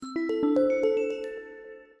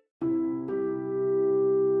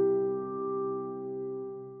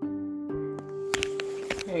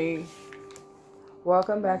Hi,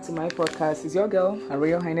 welcome back to my podcast. It's your girl, Her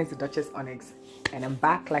Royal Highness the Duchess Onyx, and I'm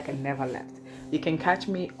back like I never left. You can catch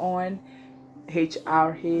me on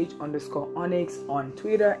HRH_Onyx on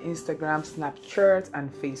Twitter, Instagram, Snapchat,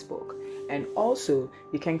 and Facebook. And also,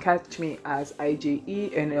 you can catch me as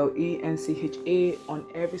IJENLENCHA on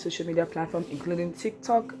every social media platform, including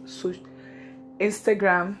TikTok,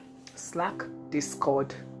 Instagram, Slack,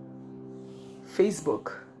 Discord,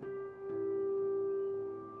 Facebook,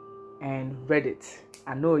 and Reddit.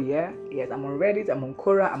 I know, yes, I'm on Reddit, I'm on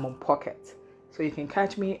Quora, I'm on Pocket. So you can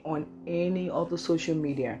catch me on any of the social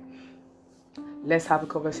media. Let's have a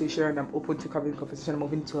conversation. I'm open to having a conversation. I'm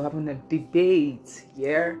open to having a debate,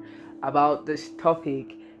 about this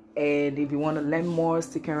topic. And if you want to learn more,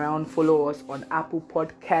 stick around. Follow us on Apple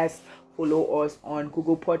Podcasts. Follow us on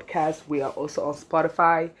Google Podcasts. We are also on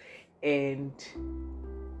Spotify. And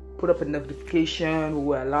put up a notification. We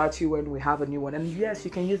will alert you when we have a new one. And yes,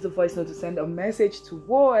 you can use the voice note to send a message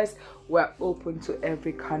to us. We're open to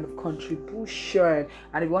every kind of contribution.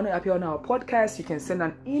 And if you want to appear on our podcast, you can send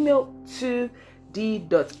an email to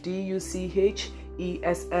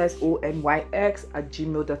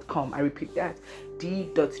d.ducessonYX@gmail.com. I repeat that,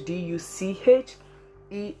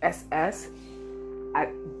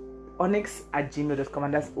 d.ducess@onyx@gmail.com,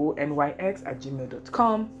 and that's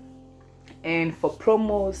onyx@gmail.com. And for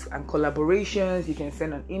promos and collaborations, you can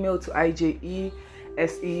send an email to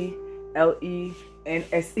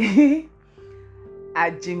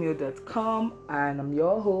IJESELENSE@gmail.com. And I'm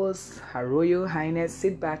your host, Her Royal Highness.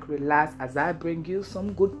 Sit back, relax as I bring you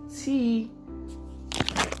some good tea.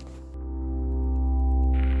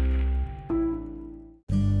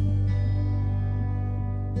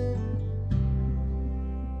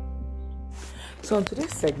 So in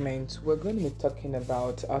today's segment, we're going to be talking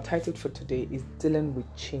about, our title for today is Dealing with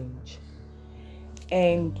Change.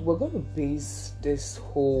 And we're going to base this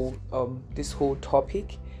whole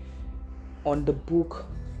topic on the book,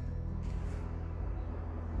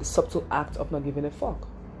 The Subtle Act of Not Giving a Fuck.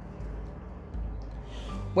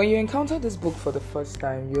 When you encounter this book for the first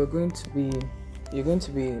time, you're going to be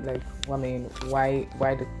like, I mean, why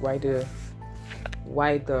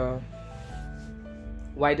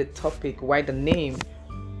the topic, why the name,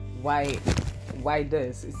 why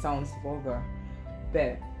this? It sounds vulgar.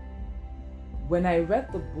 But when I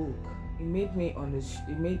read the book,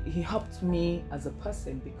 it helped me as a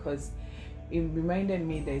person, because it reminded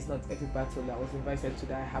me that it's not every battle that I was invited to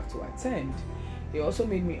that I have to attend. It also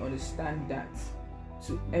made me understand that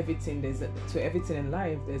to everything in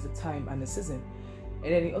life there's a time and a season.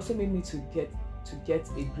 And then it also made me to get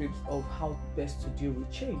a grip of how best to deal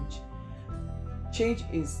with change. Change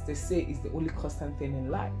they say, is the only constant thing in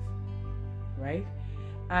life, right?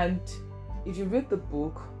 And if you read the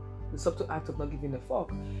book, The Subtle Act of Not Giving a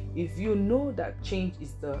Fuck, if you know that change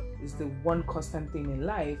is the one constant thing in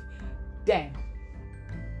life, then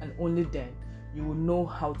and only then you will know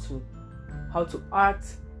how to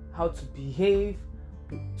act, how to behave,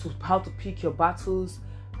 how to pick your battles,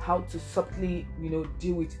 how to subtly,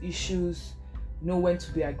 deal with issues. Know when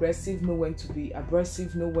to be aggressive, know when to be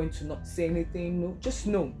abrasive, know when to not say anything. Just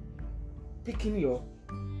know. Picking your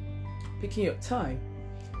time,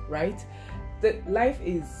 right? That life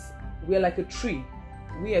is, we're like a tree.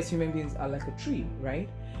 We as human beings are like a tree, right?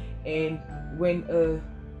 And when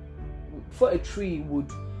for a tree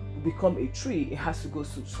would become a tree, it has to go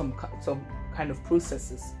through some kind of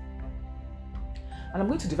processes. And I'm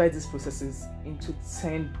going to divide these processes into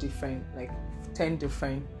 10 different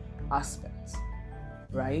aspects.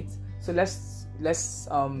 Right? So let's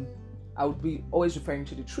I would be always referring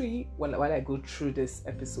to the tree while I go through this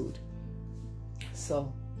episode.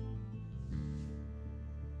 So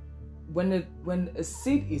when a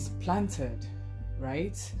seed is planted,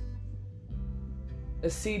 right? A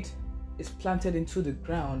seed is planted into the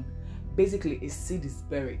ground. Basically, a seed is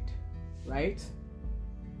buried, right?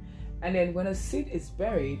 And then when a seed is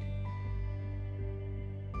buried,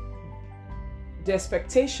 the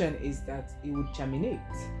expectation is that it would germinate,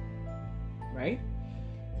 right?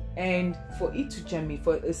 And for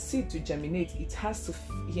a seed to germinate, it has to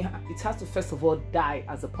first of all die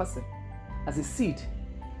as a person, as a seed.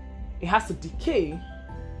 It has to decay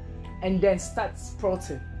and then start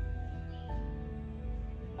sprouting.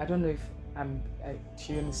 I don't know if do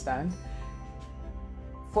you understand?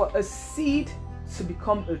 For a seed to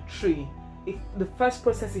become a tree, the first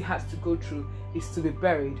process it has to go through is to be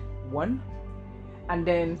buried, one. And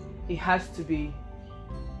then it has to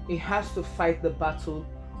fight the battle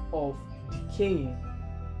of decaying.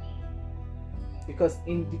 Because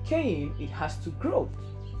in decaying, it has to grow.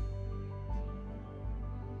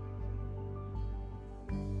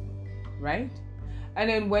 Right? And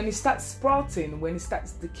then when it starts sprouting, when it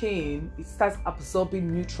starts decaying, it starts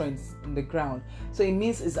absorbing nutrients in the ground. So it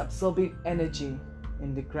means it's absorbing energy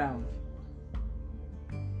in the ground.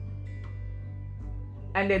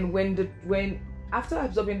 And then when after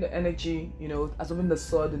absorbing the energy, absorbing the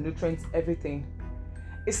soil, the nutrients, everything,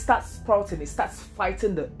 it starts sprouting, it starts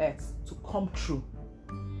fighting the earth to come through.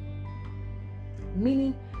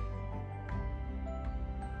 Meaning,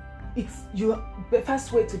 the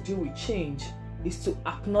first way to deal with change is to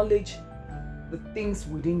acknowledge the things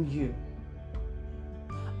within you.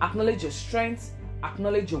 Acknowledge your strengths,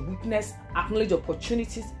 acknowledge your weakness, acknowledge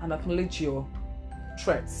opportunities, and acknowledge your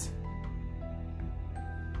threats.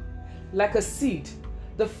 Like a seed,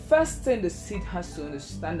 the first thing the seed has to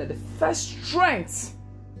understand that the first strength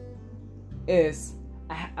is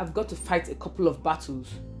I've got to fight a couple of battles.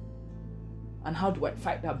 And how do I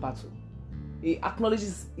fight that battle? It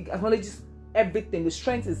acknowledges everything. The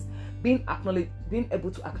strength is being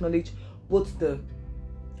able to acknowledge both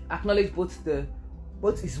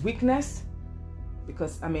his weakness,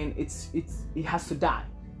 because it has to die.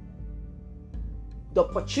 The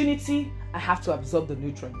opportunity, I have to absorb the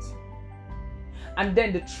nutrients. And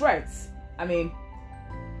then the threats,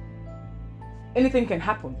 anything can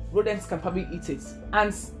happen. Rodents can probably eat it.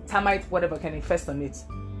 Ants, termites, whatever can infest on it.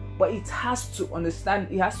 But it has to understand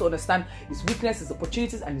its weaknesses,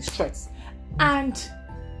 opportunities, and its threats. And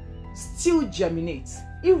still germinate,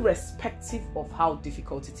 irrespective of how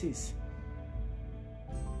difficult it is.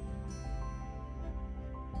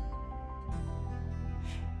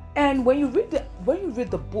 And when you read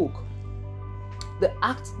the book, the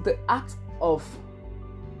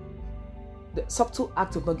subtle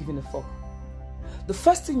act of not giving a fuck, the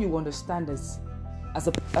first thing you understand as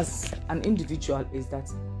an individual is that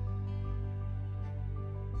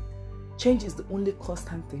change is the only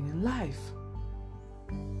constant thing in life.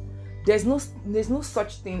 There's no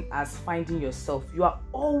such thing as finding yourself. You are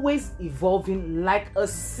always evolving like a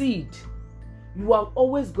seed. You are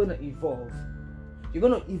always going to evolve. You're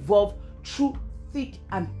going to evolve through thick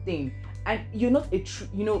and thin. And you're not a tree,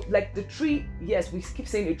 like the tree, yes, we keep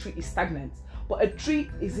saying a tree is stagnant. But a tree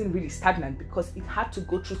isn't really stagnant because it had to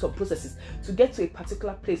go through some processes to get to a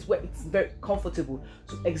particular place where it's very comfortable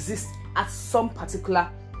to exist at some particular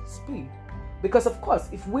speed. Because of course,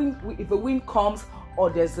 if a wind comes or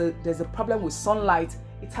there's a problem with sunlight,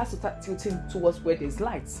 it has to start tilting towards where there's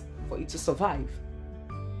light for it to survive.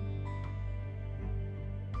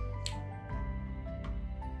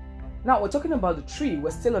 Now we're talking about the tree. We're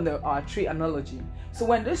still on our tree analogy. So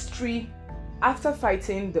when this tree, after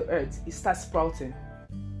fighting the earth, it starts sprouting.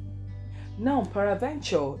 Now,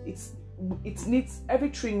 peradventure, every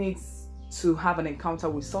tree needs to have an encounter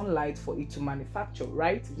with sunlight for it to manufacture,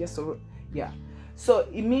 right? Yes, so yeah. So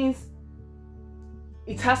it means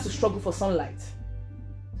it has to struggle for sunlight.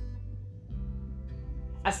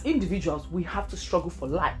 As individuals, we have to struggle for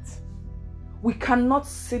light. We cannot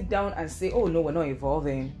sit down and say, oh no, we're not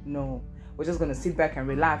evolving. No, we're just gonna sit back and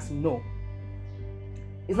relax. No.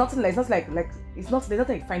 There's nothing like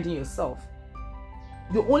finding yourself.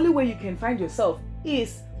 The only way you can find yourself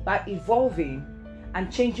is by evolving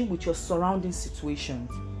and changing with your surrounding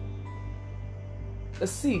situations. A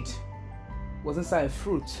seed was inside a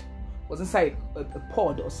fruit, was inside a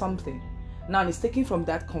pod or something. Now it's taken from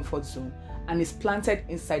that comfort zone and is planted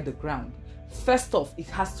inside the ground. First off, it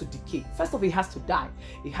has to decay. First off, it has to die.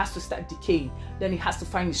 It has to start decaying. Then it has to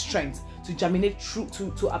find its strength to germinate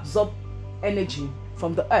to absorb energy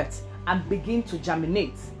from the earth and begin to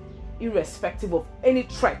germinate, irrespective of any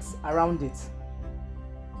threats around it.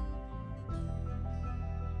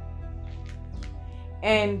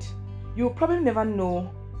 And you'll probably never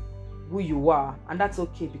know who you are, and that's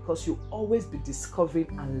okay, because you'll always be discovering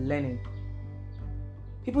and learning.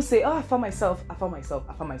 People say, oh, I found myself.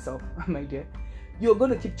 My dear, you're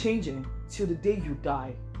going to keep changing till the day you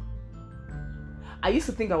die. I used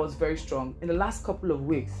to think I was very strong. In the last couple of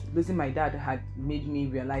weeks, losing my dad had made me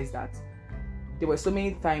realize that there were so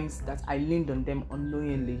many times that I leaned on them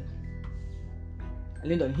unknowingly. I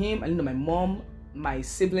leaned on him, I leaned on my mom, my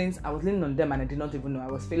siblings. I was leaning on them and I did not even know.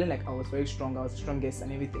 I was feeling like I was very strong. I was the strongest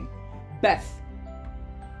and everything. Beth.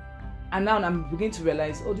 And now I'm beginning to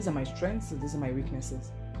realize, oh, these are my strengths, these are my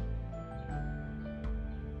weaknesses.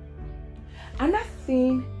 Another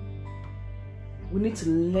thing we need to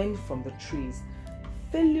learn from the trees: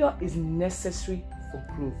 failure is necessary for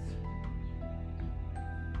growth.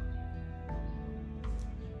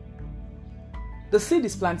 The seed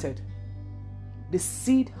is planted. The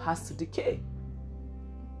seed has to decay.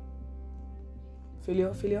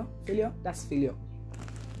 Failure, that's failure.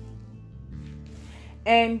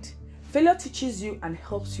 And failure teaches you and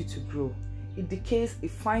helps you to grow. it decays,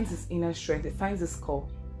 it finds its inner strength, it finds its core,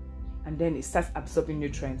 and then it starts absorbing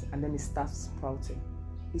nutrients, and then it starts sprouting.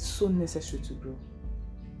 It's so necessary to grow.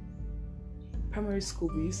 Primary school,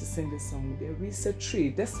 we used to sing this song. There is a tree.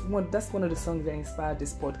 That's one of the songs that inspired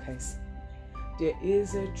this podcast. There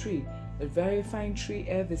is a tree, a very fine tree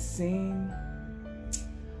ever seen.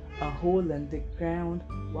 A hole in the ground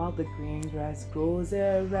while the green grass grows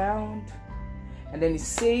around. And then it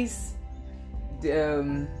says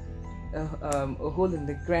a hole in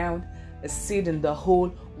the ground, a seed in the hole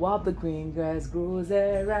while the green grass grows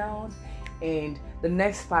around. And the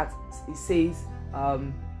next part, it says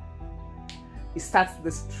it starts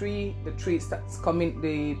this tree. The tree starts coming.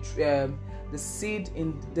 The seed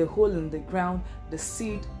in the hole in the ground, the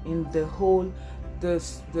seed in the hole, the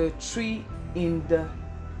tree in the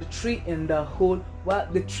hole, while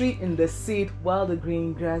the tree in the seed, while the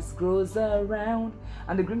green grass grows around.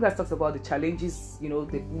 And the green grass talks about the challenges,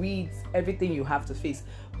 the weeds, everything you have to face,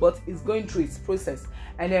 but it's going through its process.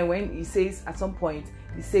 And then when he says, at some point,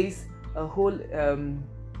 he says a whole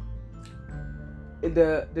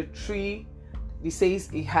the tree, he says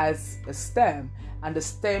it has a stem, and the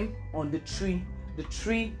stem on the tree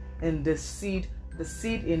in the seed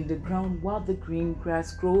in the ground, while the green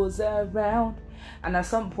grass grows around. And at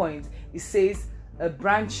some point it says a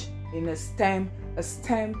branch in a stem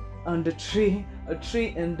on the tree, a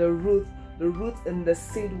tree in the root in the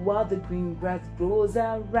seed, while the green grass grows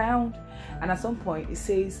around. And at some point it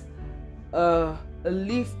says a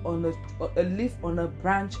leaf on a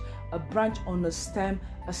branch on a stem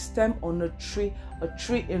on a tree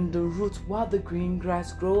in the root, while the green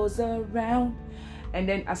grass grows around. And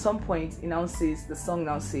then at some point the song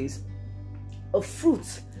now says a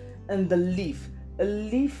fruit in the leaf, a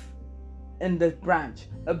leaf in the branch,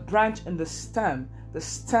 a branch in the stem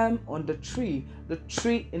on the tree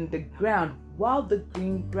in the ground, while the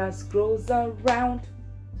green grass grows around.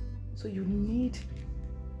 So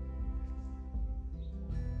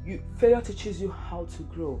failure teaches you how to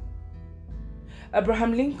grow.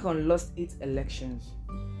 Abraham Lincoln lost 8 elections.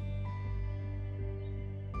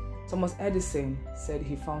 Thomas Edison said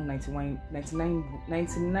he found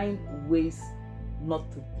 99 ways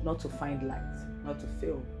not to find light, not to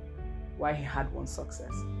fail, while he had one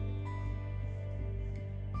success.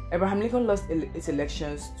 Abraham Lincoln lost 8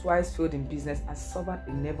 elections, twice failed in business, and suffered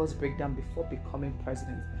a nervous breakdown before becoming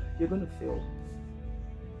president. You're going to fail.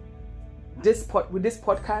 With this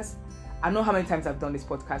podcast, I know how many times I've done this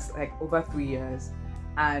podcast, like over 3 years,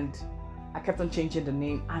 and I kept on changing the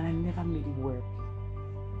name, and I never made it work.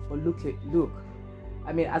 But look.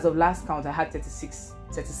 I mean, as of last count, I had 36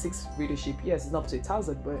 readership. Yes, it's not up to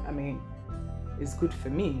 1,000, but I mean, it's good for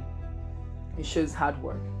me. It shows hard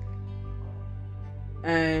work.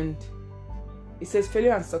 And it says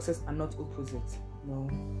failure and success are not opposite. No.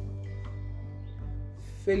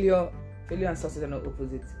 Failure and success are not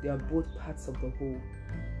opposite. They are both parts of the whole.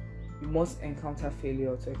 You must encounter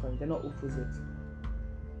failure to encounter. They're not opposite.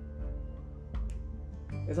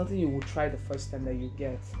 There's nothing you will try the first time that you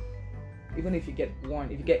get. Even if you get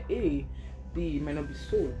 1, if you get A, B, it might not be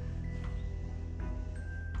so.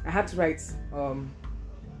 I had to write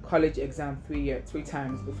college exam 3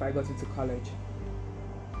 times before I got into college.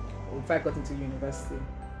 Or before I got into university.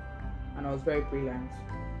 And I was very brilliant.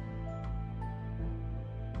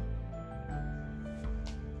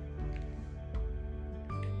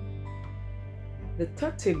 The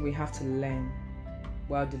third thing we have to learn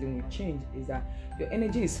while dealing with change is that your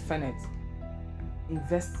energy is finite.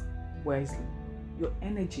 Invest wisely. Your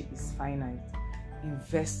energy is finite.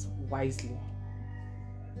 Invest wisely.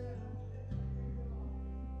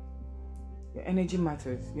 Your energy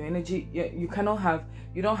matters. Your energy, you don't have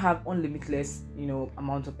unlimitless,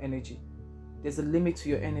 amount of energy. There's a limit to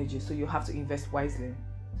your energy, so you have to invest wisely.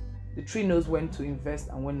 The tree knows when to invest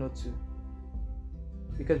and when not to.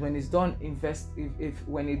 Because when it's done,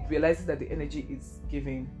 when it realizes that the energy it's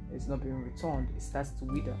giving is not being returned, it starts to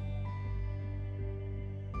wither.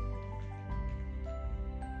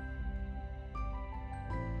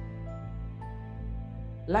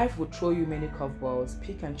 Life will throw you many curveballs.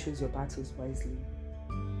 Pick and choose your battles wisely.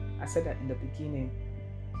 I said that in the beginning.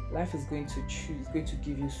 Life is going to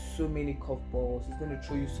give you so many curveballs. It's going to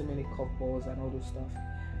throw you so many curveballs and all those stuff.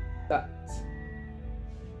 That,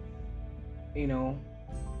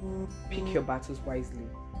 pick your battles wisely.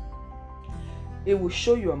 It will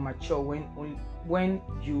show you are mature when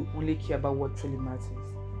you only care about what truly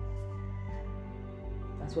matters.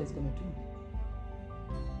 That's what it's going to do.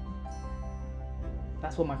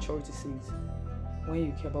 That's what maturity says. When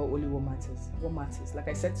you care about only what matters. What matters. Like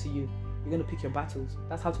I said to you, you're going to pick your battles.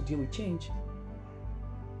 That's how to deal with change.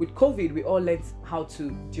 with COVID, we all learned how to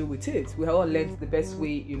deal with it. We all learned the best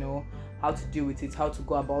way, how to deal with it, how to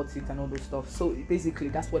go about it, and all those stuff. So basically,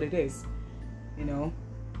 that's what it is.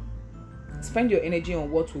 Spend your energy on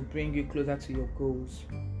what will bring you closer to your goals.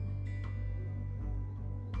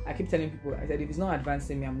 I keep telling people, I said, if it's not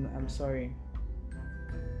advancing me, I'm sorry.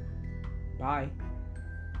 Bye,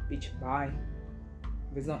 bitch. Bye.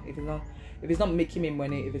 If it's not making me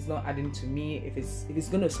money, if it's not adding to me, if it's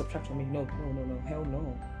gonna subtract from me, no, hell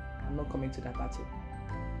no. I'm not coming to that battle.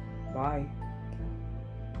 Bye.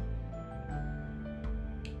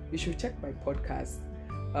 You should check my podcast,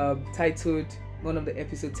 titled, one of the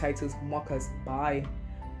episode titles, Mockers Bye,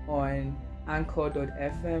 on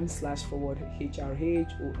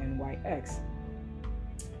anchor.fm/HRHONYX.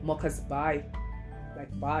 Mockers Bye.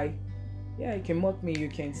 Like bye. Yeah, you can mock me, you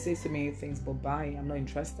can say so many things, but bye, I'm not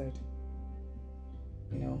interested.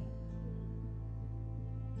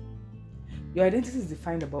 Your identity is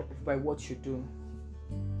defined by what you do.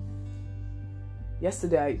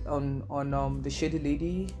 Yesterday on the Shady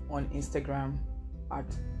Lady on Instagram at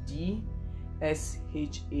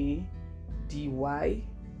DSHADYLADY,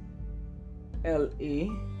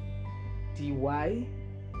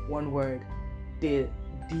 one word, the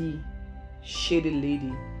Shady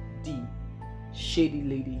Lady, Shady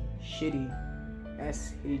Lady, Shady,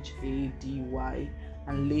 SHADY,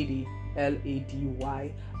 and Lady,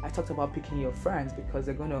 LADY. I talked about picking your friends because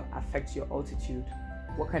they're going to affect your altitude.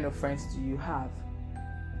 What kind of friends do you have?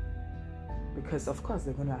 Because of course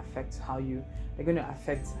they're going to affect how you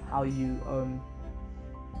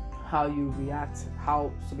react,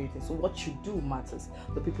 how so many things. So what you do matters.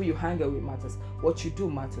 The people you hang out with matters. What you do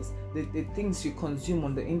matters. The things you consume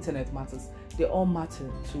on the internet matters. They all matter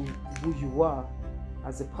to who you are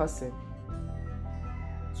as a person.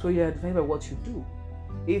 So you're defined by what you do.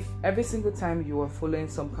 If every single time you are following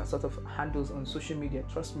some sort of handles on social media,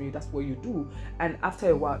 trust me, that's what you do. And after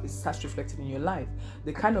a while, it starts reflecting in your life.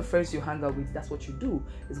 The kind of friends you hang out with, that's what you do.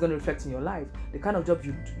 It's going to reflect in your life. The kind of job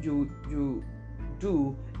you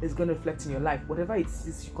do is going to reflect in your life. Whatever it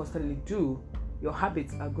is you constantly do, your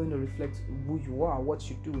habits are going to reflect who you are, what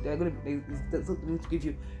you do. They're going to give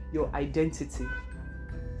you your identity.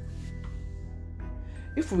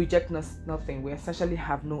 If we reject nothing, we essentially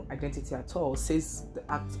have no identity at all, says the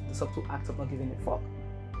subtle act of not giving a fuck.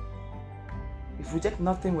 If we reject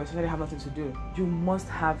nothing, we essentially have nothing to do. You must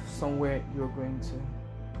have somewhere you're going to.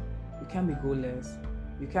 You can't be goalless.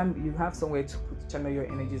 You have somewhere to channel your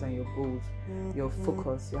energies and your goals, your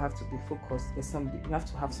focus. You have to be focused. You have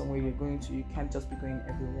to have somewhere you're going to. You can't just be going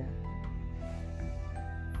everywhere.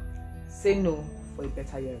 Say no for a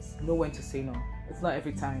better yes. Know when to say no. It's not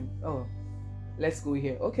every time. Oh, let's go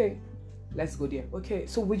here. Okay, let's go there. Okay,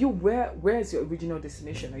 so where is your original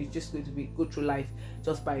destination? Are you just going to go through life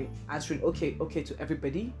just by answering okay to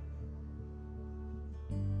everybody?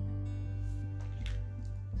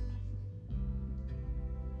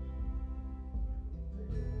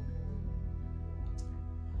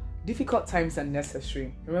 Difficult times are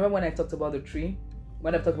necessary. Remember when I talked about the tree?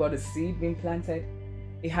 When I talked about the seed being planted?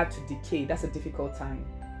 It had to decay. That's a difficult time.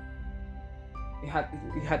 It had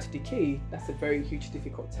to decay. That's a very huge,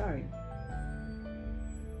 difficult time.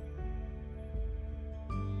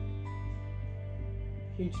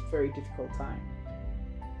 Huge, very difficult time.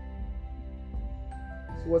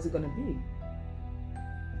 So what's it going to be?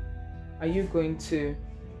 Are you want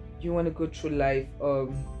to go through life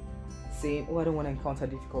saying, oh, I don't want to encounter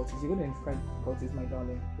difficulties? You're going to encounter difficulties, my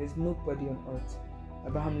darling. There's nobody on earth.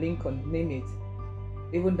 Abraham Lincoln, name it.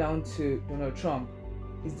 Even down to Donald Trump.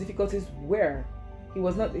 His difficulties were, he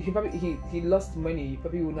lost money.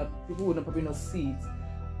 People would probably not see it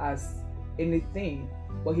as anything,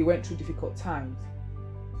 but he went through difficult times.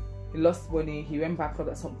 He lost money, he went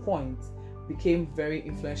bankrupt at some point, became very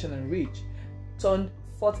influential and rich,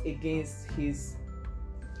 fought against his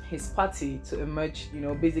party to emerge,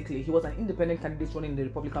 basically he was an independent candidate running the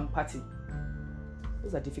Republican Party.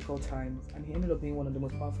 Those are difficult times, and he ended up being one of the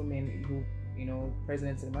most powerful men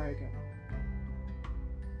presidents in America.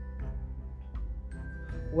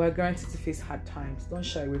 We're guaranteed to face hard times. Don't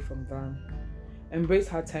shy away from them. Embrace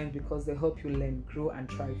hard times because they help you learn, grow, and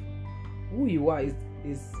thrive. Who you are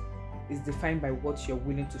is defined by what you're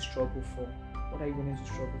willing to struggle for. What are you willing to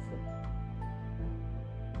struggle for?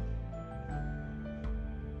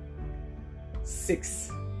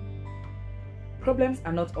 6. Problems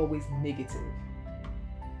are not always negative.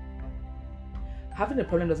 Having a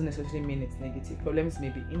problem doesn't necessarily mean it's negative. Problems may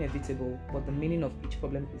be inevitable, but the meaning of each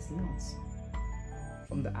problem is not.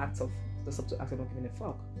 From the subtle act of not giving a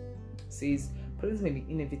fuck. It says problems may be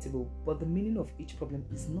inevitable, but the meaning of each problem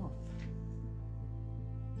is not.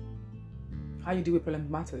 How you deal with problem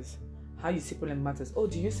matters. How you see problem matters. Oh,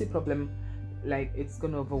 do you see problem like it's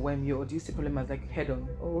gonna overwhelm you, or do you see problem as like head on?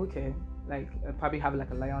 Oh, okay. Like probably have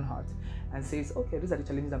like a lion heart and says, okay, these are the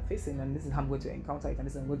challenges I'm facing, and this is how I'm going to encounter it, and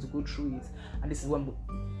this is how I'm going to go through it, and this is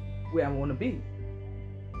where I want to be.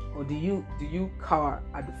 Or do you cower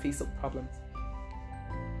at the face of problems?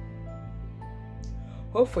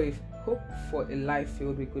 Hope for a life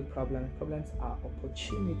filled with good problems. Problems are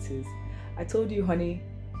opportunities. I told you, honey,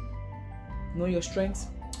 know your strengths,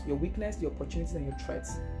 your weakness, your opportunities, and your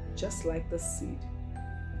threats, just like the seed.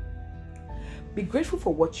 Be grateful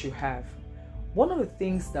for what you have. One of the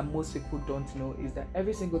things that most people don't know is that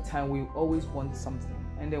every single time we always want something,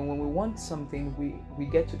 and then when we want something, we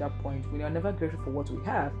get to that point, we are never grateful for what we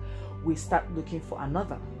have, we start looking for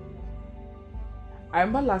another. I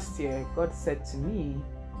remember last year, God said to me,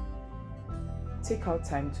 take out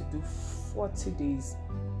time to do 40 days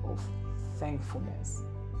of thankfulness.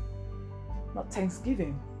 Not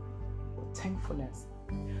thanksgiving, but thankfulness.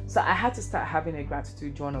 So I had to start having a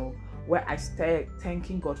gratitude journal where I started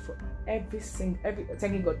thanking God for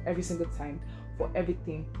thanking God every single time for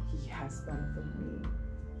everything He has done for me.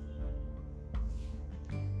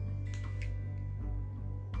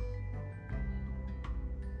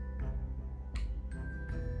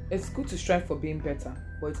 It's good to strive for being better,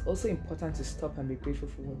 but it's also important to stop and be grateful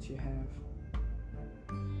for what you have.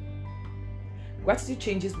 Gratitude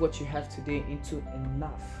changes what you have today into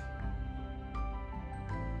enough.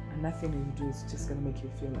 And nothing you do is just gonna make you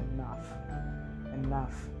feel enough.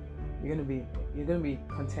 You're gonna be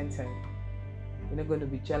contented. You're not going to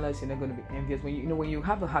be jealous. You're not going to be envious. When you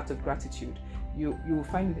have a heart of gratitude, you will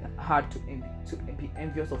find it hard to be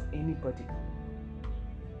envious of anybody.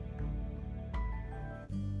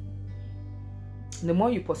 The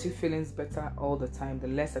more you pursue feelings better all the time, the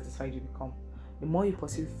less satisfied you become. The more you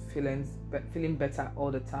pursue feeling better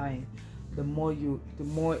all the time, the more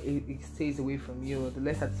it stays away from you, the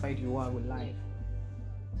less satisfied you are with life.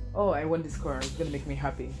 Oh, I want this car, it's gonna make me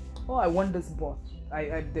happy. Oh, I want this boss.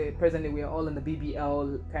 Presently we are all in the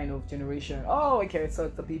BBL kind of generation. Oh, okay, so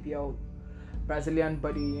it's a BBL Brazilian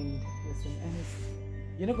body, and listen, and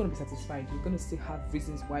you're not gonna be satisfied. You're gonna still have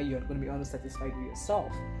reasons why you're gonna be unsatisfied with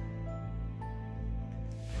yourself.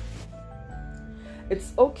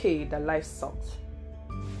 It's okay that life sucks.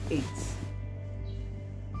 8.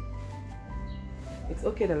 It's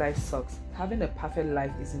okay that life sucks. Having a perfect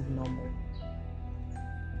life isn't normal.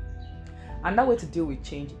 Another way to deal with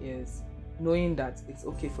change is knowing that it's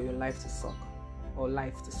okay for your life to suck, or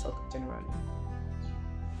life to suck generally.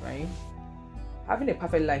 Right? Having a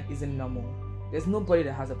perfect life isn't normal. There's nobody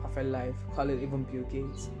that has a perfect life. Call it even Bill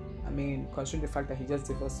Gates. I mean, considering the fact that he just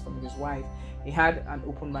divorced from his wife, he had an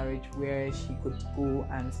open marriage where he could go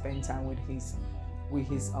and spend time with his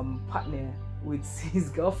partner, with his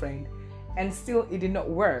girlfriend, and still it did not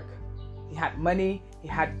work. He had money, he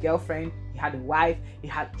had girlfriend, he had a wife, he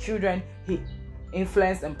had children, he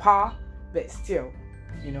influence and power, but still,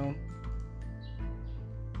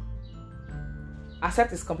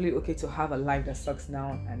 accept it's completely okay to have a life that sucks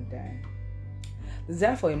now and then.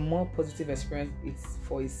 Desire for a more positive experience is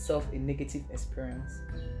for itself a negative experience.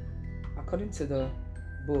 According to the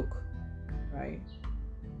book, right?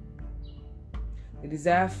 The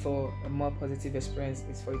desire for a more positive experience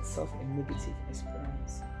is for itself a negative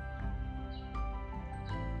experience.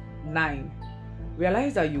 9.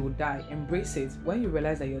 Realize that you will die. Embrace it. When you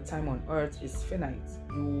realize that your time on earth is finite,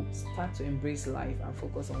 you start to embrace life and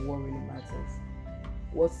focus on what really matters.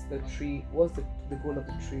 What's the tree? What's the goal of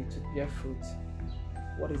the tree? To bear fruit.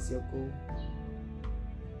 What is your goal?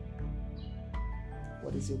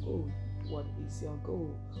 What is your goal? What is your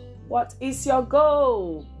goal? What is your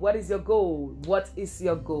goal? What is your goal? What is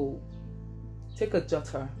your goal? Take a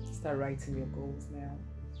jotter. Start writing your goals now.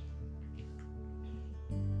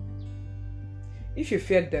 If you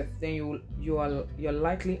fear death, then you're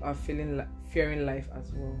likely are fearing life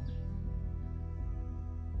as well.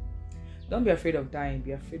 Don't be afraid of dying.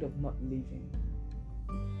 Be afraid of not living.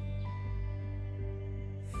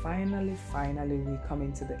 Finally, we come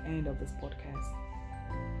into the end of this podcast.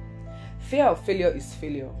 Fear of failure is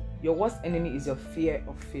failure. Your worst enemy is your fear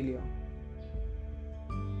of failure.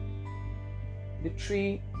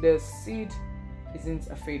 The seed isn't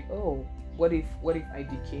afraid. Oh, what if I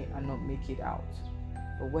decay and not make it out?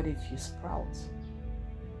 But what if you sprout?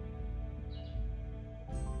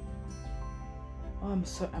 Oh, I'm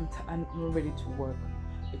not ready to work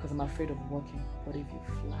because I'm afraid of working. What if you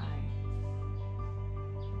fly?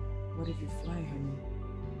 What if you fly, honey?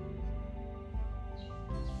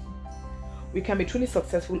 We can be truly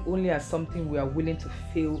successful only at something we are willing to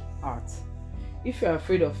fail at. If you are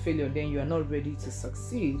afraid of failure, then you are not ready to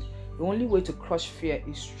succeed. The only way to crush fear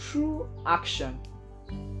is through action.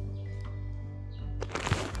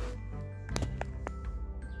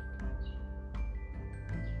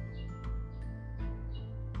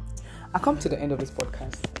 I come to the end of this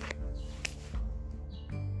podcast.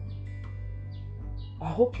 I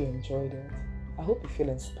hope you enjoyed it. I hope you feel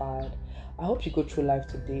inspired. I hope you go through life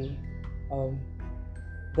today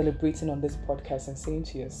deliberating on this podcast and saying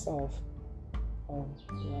to yourself,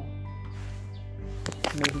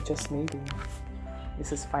 maybe, just maybe,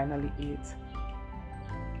 this is finally it.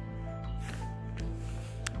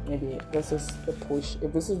 Maybe this is the push.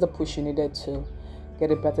 If this is the push you needed to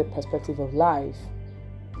get a better perspective of life,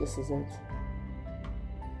 this is it.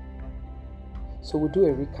 So we'll do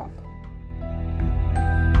a recap.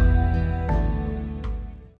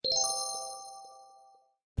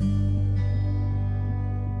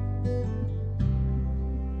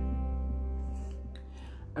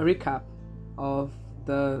 A recap of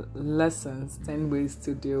the lessons, 10 ways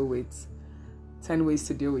to deal with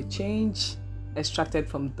change, extracted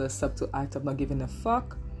from the subtle act of not giving a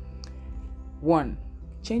fuck. 1.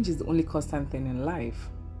 Change is the only constant thing in life.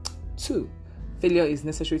 2. Failure is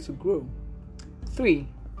necessary to grow. 3.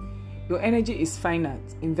 Your energy is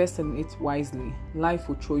finite. Invest in it wisely. Life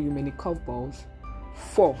will throw you many curveballs.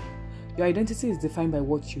 4. Your identity is defined by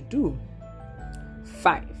what you do.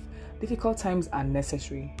 5. Difficult times are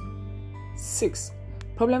necessary. 6.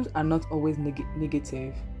 Problems are not always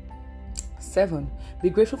negative. 7. Be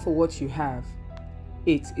grateful for what you have.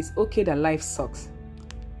 8. It's okay that life sucks.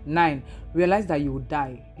 9. Realize that you will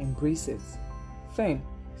die. Embrace it. 10.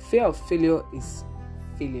 Fear of failure is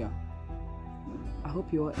failure. I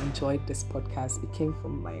hope you all enjoyed this podcast. It came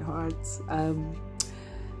from my heart.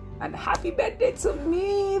 And happy birthday to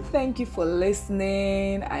me. Thank you for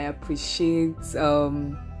listening. I appreciate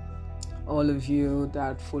all of you that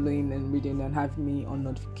are following and reading and have me on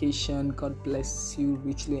notification. God bless you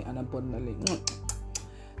richly and abundantly.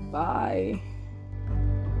 Bye.